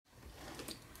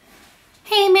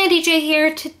Mandii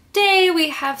here. Today we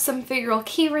have some Figural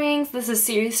keyrings. This is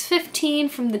series 15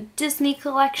 from the Disney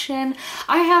collection.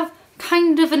 I have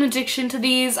kind of an addiction to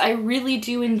these. I really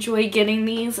do enjoy getting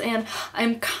these, and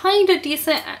I'm kind of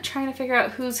decent at trying to figure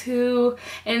out who's who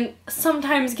and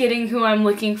sometimes getting who I'm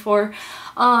looking for.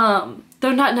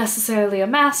 Though not necessarily a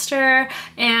master.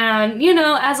 And, you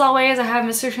know, as always, I have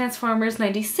Mr. Transformers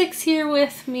 96 here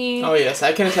with me. Oh yes,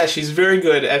 I can attest she's very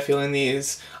good at feeling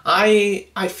these. I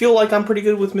feel like I'm pretty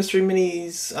good with Mystery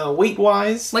Minis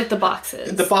weight-wise. Like the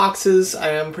boxes. The boxes, I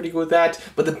am pretty good with that.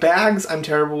 But the bags, I'm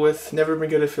terrible with. Never been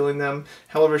good at filling them.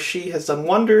 However, she has done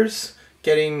wonders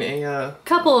getting a...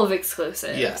 couple of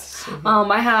exclusives. Yes.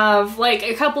 I have, like,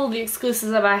 a couple of the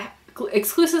exclusives I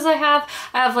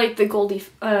have like the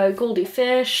Goldie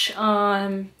Fish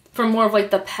from more of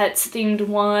like the pets themed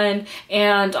one,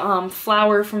 and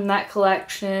Flower from that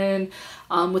collection.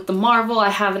 With the Marvel, I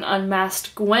have an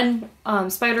unmasked Gwen,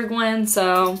 Spider-Gwen,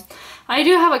 so I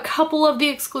do have a couple of the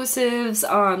exclusives.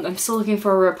 I'm still looking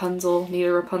for a Rapunzel, need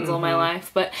a Rapunzel in my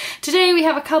life, but today we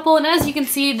have a couple, and as you can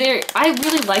see there, I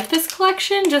really like this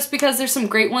collection just because there's some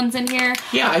great ones in here.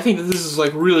 Yeah, I think that this is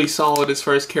like really solid as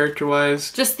far as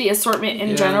character-wise. Just the assortment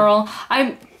in general.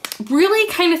 I'm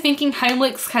really kind of thinking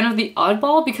Heimlich's kind of the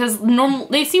oddball because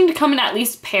they seem to come in at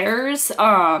least pairs.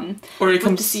 Or it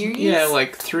comes, the series. Yeah,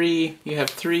 like three. You have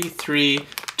three,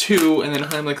 2, and then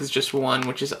Heimlich is just 1,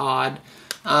 which is odd.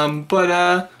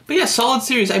 But yeah, solid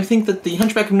series. I think that the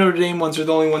Hunchback of Notre Dame ones are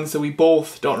the only ones that we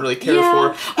both don't really care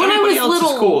for. Everybody else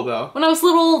is cool, though. When I was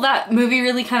little, that movie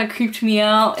really kind of creeped me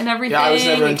out and everything. Yeah, I was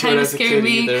never into it kind of scared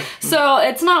me. Either. So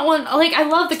it's not one, like, I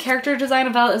love the character design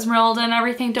of Esmeralda and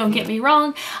everything, don't get me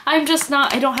wrong. I'm just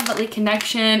not, I don't have that like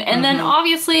connection. And then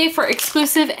obviously for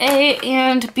exclusive A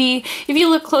and B, if you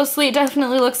look closely, it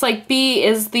definitely looks like B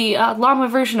is the llama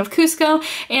version of Cusco,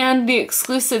 and the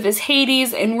exclusive is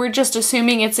Hades, and we're just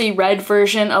assuming it's a red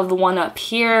version of the one up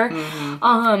here.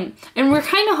 And we're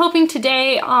kind of hoping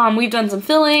today, we've done some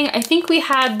filling. I think we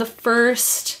had the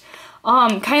first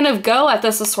kind of go at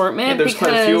this assortment because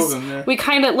quite a few of them there. We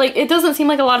kind of like, it doesn't seem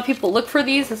like a lot of people look for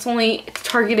these. It's only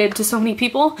targeted to so many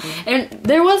people, and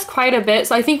there was quite a bit,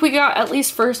 so I think we got at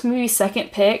least first, maybe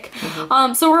second pick.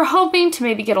 So we're hoping to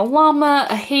maybe get a llama,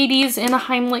 a Hades, and a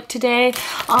Heimlich today.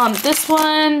 This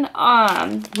one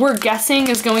we're guessing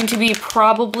is going to be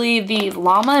probably the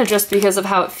llama just because of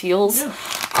how it feels.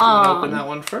 Open that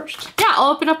one first. Yeah, I'll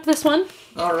open up this one.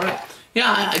 All right.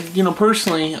 Yeah, you know,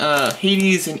 personally,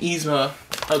 Hades and Yzma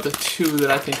are the two that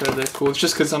I think are the coolest,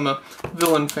 just because I'm a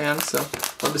villain fan, so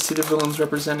love to see the villains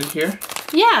represented here.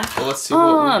 Yeah. So let's see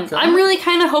what we got. I'm really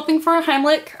kind of hoping for a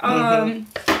Heimlich,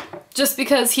 just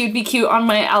because he would be cute on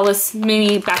my Alice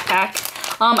mini backpack.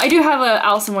 I do have a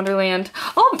Alice in Wonderland.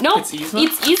 Oh, no, it's Yzma.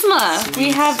 It's Yzma.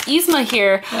 We have Yzma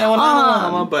here. Yeah, well,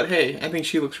 not a llama, but hey, I think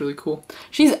she looks really cool.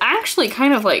 She's actually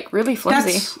kind of like really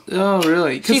flimsy. Oh,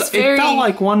 really? Because it felt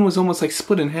like one was almost like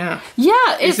split in half.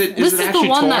 Yeah, is it actually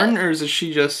torn, or is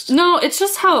she just... No, it's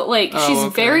just how, like,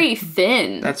 she's very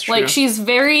thin. That's true. Like, she's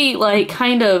very, like,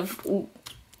 kind of...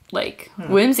 like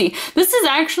whimsy. This is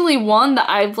actually one that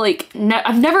I've like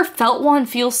I've never felt one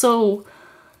feel so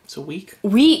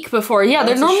weak before. Yeah,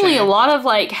 they're normally a lot of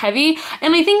like heavy,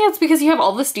 and I think that's because you have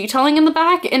all this detailing in the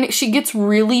back, and she gets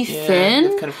really thin.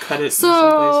 They've kind of cut it. So in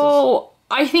some places.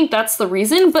 I think that's the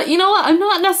reason, but you know what? I'm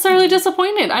not necessarily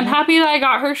disappointed. I'm happy that I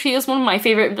got her. She is one of my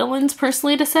favorite villains,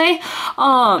 personally, to say.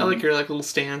 I like her like little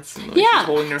stance. And, like, she's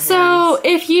holding her hands. So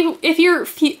if you're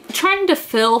trying to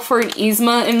fill for an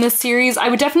Yzma in this series, I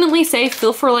would definitely say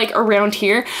fill for like around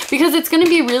here, because it's going to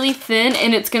be really thin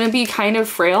and it's going to be kind of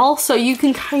frail, so you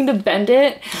can kind of bend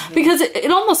it, because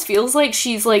it almost feels like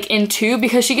she's like in two,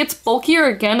 because she gets bulkier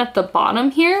again at the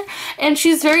bottom here, and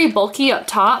she's very bulky up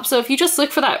top, so if you just look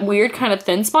for that weird kind of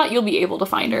thin spot, you'll be able to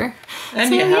find her. And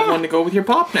so, you have one to go with your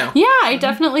pop now. Yeah, I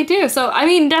definitely do. So, I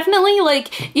mean, definitely,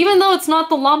 like, even though it's not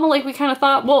the llama like we kind of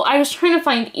thought, well, I was trying to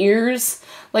find ears,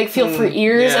 like feel for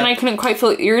ears, and I couldn't quite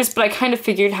feel ears, but I kind of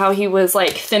figured how he was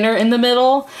like thinner in the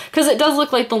middle, because it does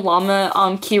look like the llama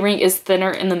keyring is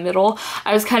thinner in the middle.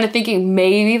 I was kind of thinking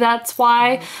maybe that's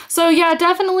why. So yeah,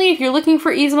 definitely if you're looking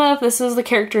for Yzma, if this is the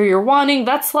character you're wanting,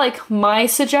 that's like my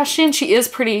suggestion. She is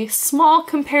pretty small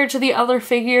compared to the other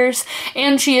figures,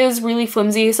 and she is really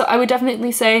flimsy, so I would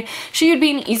definitely say she would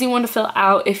be an easy one to fill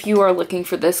out if you are looking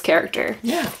for this character.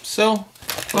 Yeah, so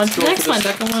let's go to the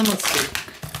second one. Let's see.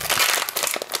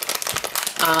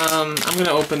 I'm gonna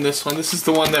open this one. This is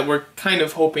the one that we're kind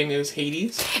of hoping is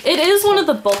Hades. It is one of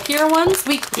the bulkier ones.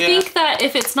 We think that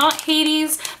if it's not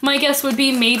Hades, my guess would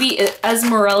be maybe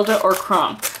Esmeralda or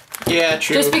Kronk. Yeah,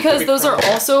 true. Just because those are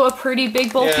also a pretty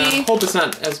big bulky. Yeah, hope it's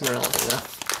not Esmeralda.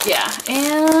 Yeah,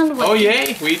 and... Oh,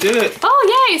 yay, we did it.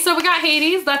 Oh, yay, so we got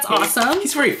Hades. That's awesome.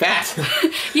 He's very fat.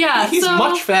 Yeah, he's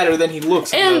much fatter than he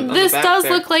looks. And this does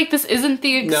look like this isn't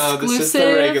the exclusive. No, this is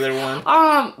the regular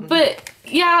one. But...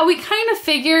 yeah, we kind of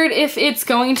figured if it's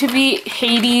going to be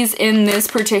Hades in this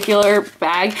particular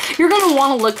bag, you're going to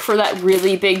want to look for that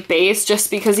really big base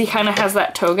just because he kind of has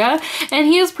that toga. And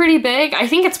he is pretty big. I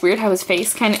think it's weird how his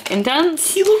face kind of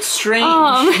indents. He looks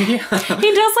strange. He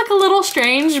does look a little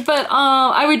strange, but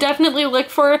I would definitely look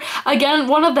for, again,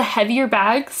 one of the heavier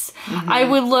bags. I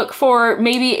would look for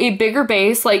maybe a bigger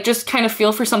base, like just kind of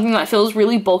feel for something that feels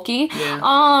really bulky.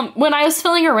 Yeah. When I was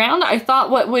filling around, I thought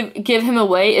what would give him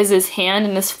away is his hand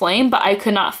and his flame, but I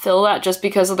could not fill that just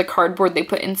because of the cardboard they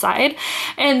put inside.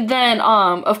 And then,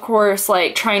 of course,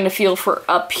 like trying to feel for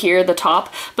up here, the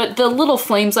top, but the little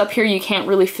flames up here, you can't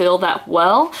really feel that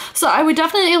well. So I would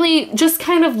definitely just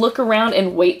kind of look around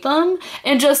and weight them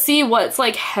and just see what's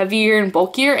like heavier and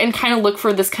bulkier and kind of look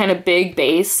for this kind of big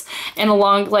base. And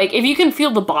along, like, if you can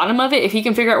feel the bottom of it, if you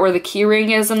can figure out where the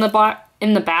keyring is in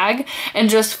the bag and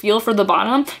just feel for the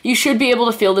bottom, you should be able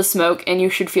to feel the smoke and you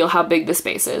should feel how big the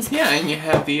space is. Yeah, and you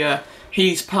have the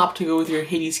Hades pop to go with your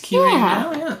Hades keyring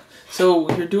now. Yeah.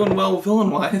 So you're doing well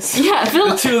villain-wise. Yeah,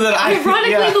 the two that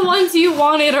ironically, the ones you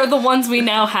wanted are the ones we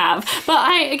now have.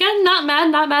 But again, not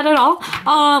mad at all.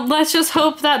 Let's just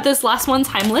hope that this last one's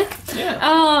Heimlich.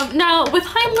 Yeah. Now, with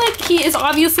Heimlich, he is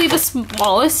obviously the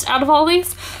smallest out of all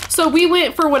these. So we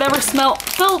went for whatever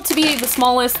felt to be the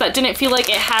smallest that didn't feel like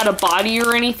it had a body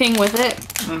or anything with it.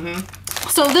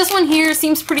 So this one here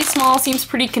seems pretty small, seems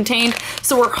pretty contained.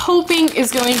 So we're hoping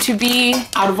is going to be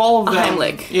out of all of them.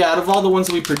 Heimlich. Yeah, out of all the ones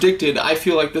that we predicted, I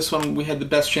feel like this one we had the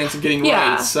best chance of getting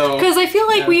right. So because I feel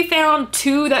like we found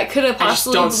two that could have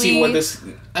possibly. I just don't see what this.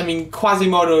 I mean,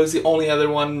 Quasimodo is the only other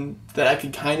one that I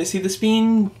could kind of see this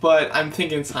being, but I'm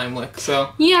thinking it's Heimlich,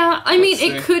 so... yeah, I mean,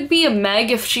 it could be a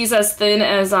Meg if she's as thin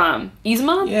as,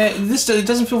 Yzma. Yeah, it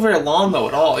doesn't feel very long, though,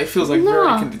 at all. It feels like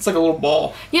it's like a little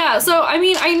ball. Yeah, so, I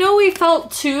mean, I know we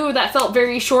felt two that felt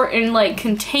very short and, like,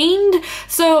 contained,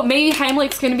 so maybe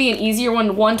Heimlich's gonna be an easier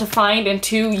one to find, and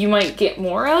two, you might get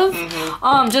more of,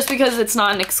 just because it's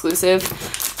not an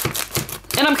exclusive.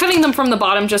 And I'm cutting them from the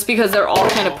bottom just because they're all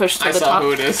kind of pushed to the top. I saw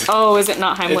who it is. Oh, is it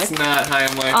not Heimlich? It's not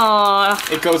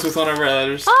Heimlich. It goes with one of our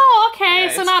letters. Oh, okay,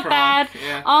 yeah, so not bad.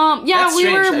 Yeah, yeah,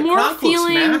 we were more Kronk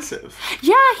feeling. Looks massive.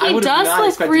 Yeah, he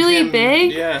does look really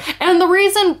big. Yeah. And the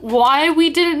reason why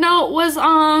we didn't know it was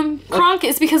Kronk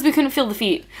is because we couldn't feel the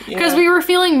feet. Because we were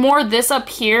feeling more this up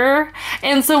here,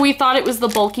 and so we thought it was the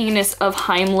bulkiness of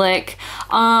Heimlich.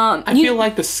 I feel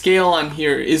like the scale on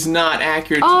here is not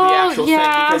accurate to the actual thing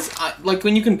because, like,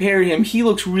 when you compare him, he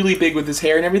looks really big with his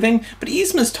hair and everything, but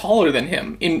Yzma's taller than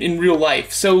him in real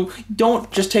life. So don't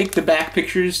just take the back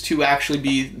pictures to actually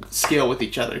be scale with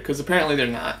each other, because apparently they're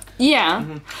not. Yeah.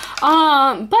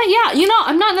 But yeah, you know,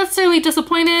 I'm not necessarily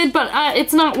disappointed, but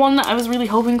it's not one that I was really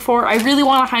hoping for. I really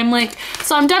want a Heimlich,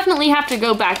 so I'm definitely have to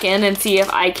go back in and see if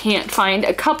I can't find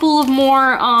a couple of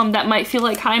more that might feel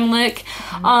like Heimlich.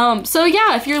 So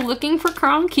yeah, if you're looking for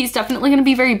Kronk, he's definitely going to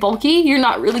be very bulky. You're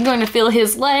not really going to feel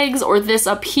his legs or this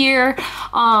up here.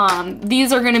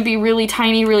 These are going to be really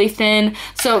tiny, really thin,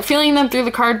 so feeling them through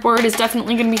the cardboard is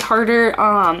definitely going to be harder.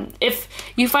 If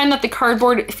you find that the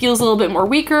cardboard feels a little bit more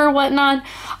weaker or whatnot,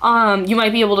 you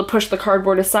might be able to push the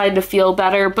cardboard aside to feel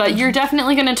better, but you're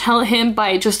definitely going to tell him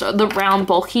by just the round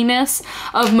bulkiness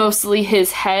of mostly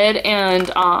his head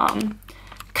and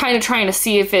kind of trying to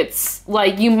see if it's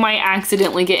like you might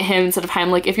accidentally get him instead of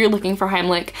Heimlich if you're looking for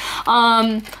Heimlich.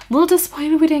 A little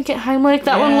disappointed we didn't get Heimlich.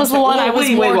 That one was the one I was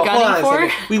more gunning for.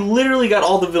 We literally got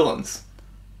all the villains.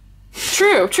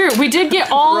 True. We did get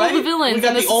all the villains. We got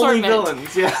in this the only assortment.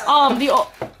 villains. Yeah.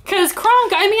 Because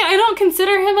Kronk, I mean, I don't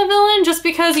consider him a villain just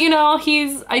because, you know, Me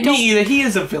either. He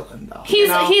is a villain, though. He's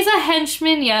a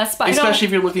henchman, yes, but especially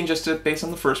if you're looking just based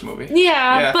on the first movie.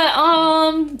 Yeah,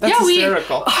 but that's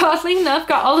hysterical. We oddly enough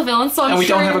got all the villains, so I'm sure. And we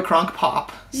don't have a Kronk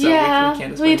pop. So we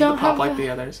can't just pop like the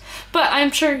others. But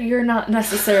I'm sure you're not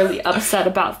necessarily upset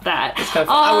about that. It's kind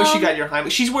of I wish you got your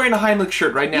Heimlich. She's wearing a Heimlich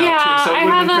shirt right now, too. So it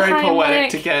would have been very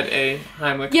poetic to get a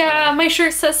Heimlich. Yeah, my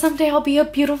shirt says someday I'll be a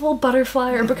beautiful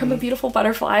butterfly or become a beautiful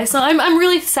butterfly. So I'm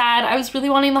really sad. I was really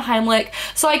wanting the Heimlich.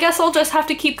 So I guess I'll just have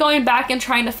to keep going back and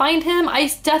trying to find him.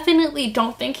 I definitely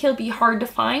don't think he'll be hard to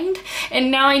find.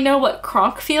 And now I know what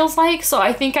Kronk feels like. So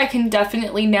I think I can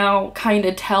definitely now kind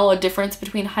of tell a difference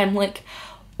between Heimlich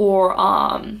or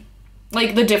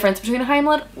like the difference between a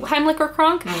Heimlich or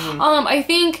Kronk. I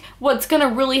think what's gonna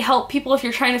really help people if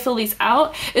you're trying to fill these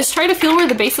out is try to feel where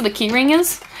the base of the keyring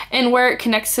is and where it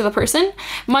connects to the person.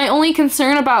 My only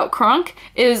concern about Kronk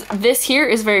is this here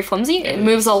is very flimsy. It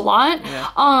moves a lot.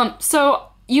 Yeah. So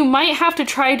you might have to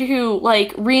try to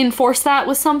like reinforce that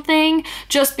with something,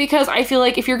 just because I feel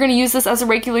like if you're going to use this as a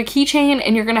regular keychain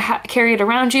and you're going to carry it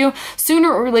around you,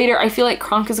 sooner or later I feel like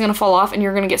Kronk is going to fall off and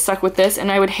you're going to get stuck with this, and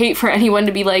I would hate for anyone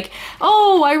to be like,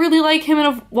 oh, I really like him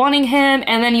and wanting him,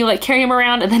 and then you like carry him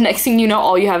around and then next thing you know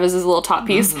all you have is his little top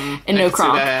piece and no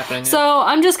Kronk. So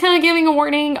I'm just kind of giving a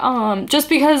warning, just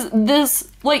because this,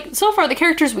 like, so far the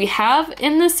characters we have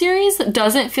in this series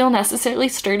doesn't feel necessarily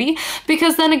sturdy,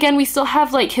 because then again we still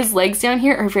have like his legs down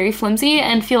here are very flimsy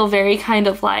and feel very kind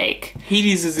of like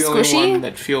Hades is the squishy. only one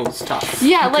that feels tough.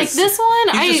 Yeah, like this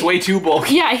one, he's just way too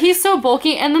bulky. Yeah, he's so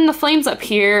bulky, and then the flames up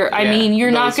here, I mean, you're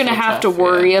not gonna have to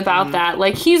worry about that.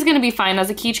 Like, he's gonna be fine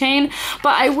as a keychain,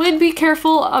 but I would be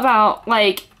careful about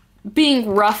like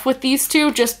being rough with these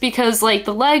two, just because like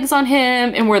the legs on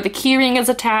him and where the keyring is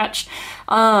attached,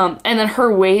 and then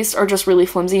her waist are just really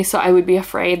flimsy, so I would be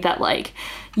afraid that like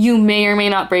you may or may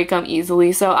not break them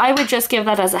easily. So I would just give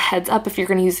that as a heads up. If you're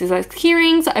going to use these as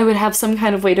keyrings, I would have some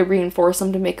kind of way to reinforce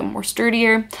them to make them more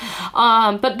sturdier.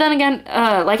 But then again,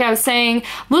 like I was saying,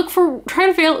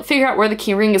 try to figure out where the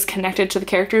keyring is connected to the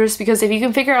characters, because if you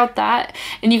can figure out that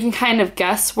and you can kind of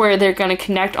guess where they're going to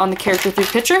connect on the character through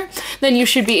picture, then you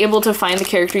should be able to find the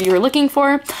character you were looking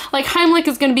for. Like Heimlich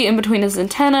is going to be in between his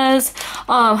antennas,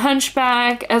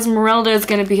 Hunchback, Esmeralda is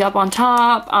going to be up on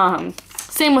top,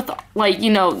 same with, like, you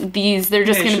know, these, they're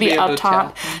just going to be up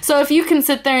top. So if you can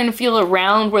sit there and feel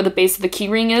around where the base of the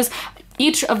keyring is,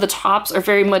 each of the tops are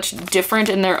very much different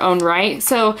in their own right.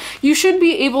 So you should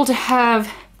be able to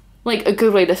have like a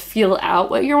good way to feel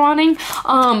out what you're wanting.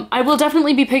 I will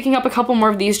definitely be picking up a couple more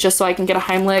of these just so I can get a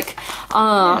Heimlich.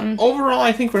 Overall,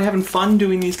 I think we're having fun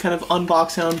doing these kind of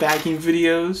unboxing and unbagging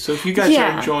videos. So if you guys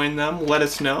are enjoying them, let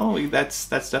us know. That's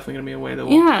definitely gonna be a way that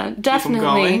we'll keep them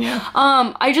going.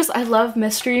 I love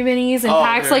mystery minis and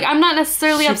packs. Like, I'm not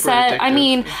necessarily upset. Addictive. I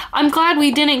mean, I'm glad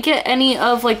we didn't get any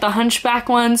of like the Hunchback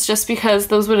ones, just because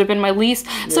those would have been my least.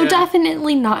 So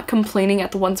definitely not complaining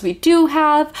at the ones we do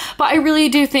have, but I really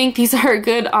do think these are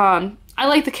good. I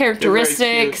like the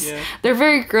characteristics. They're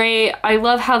very great. I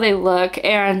love how they look,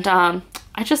 and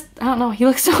I don't know, he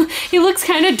looks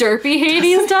kind of derpy,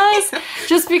 Hades does,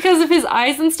 just because of his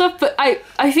eyes and stuff, but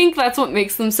I think that's what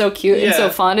makes them so cute and so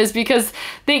fun, is because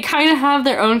they kind of have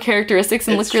their own characteristics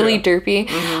and look really derpy.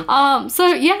 So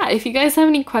yeah, if you guys have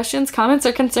any questions, comments,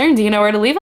 or concerns, you know where to leave them.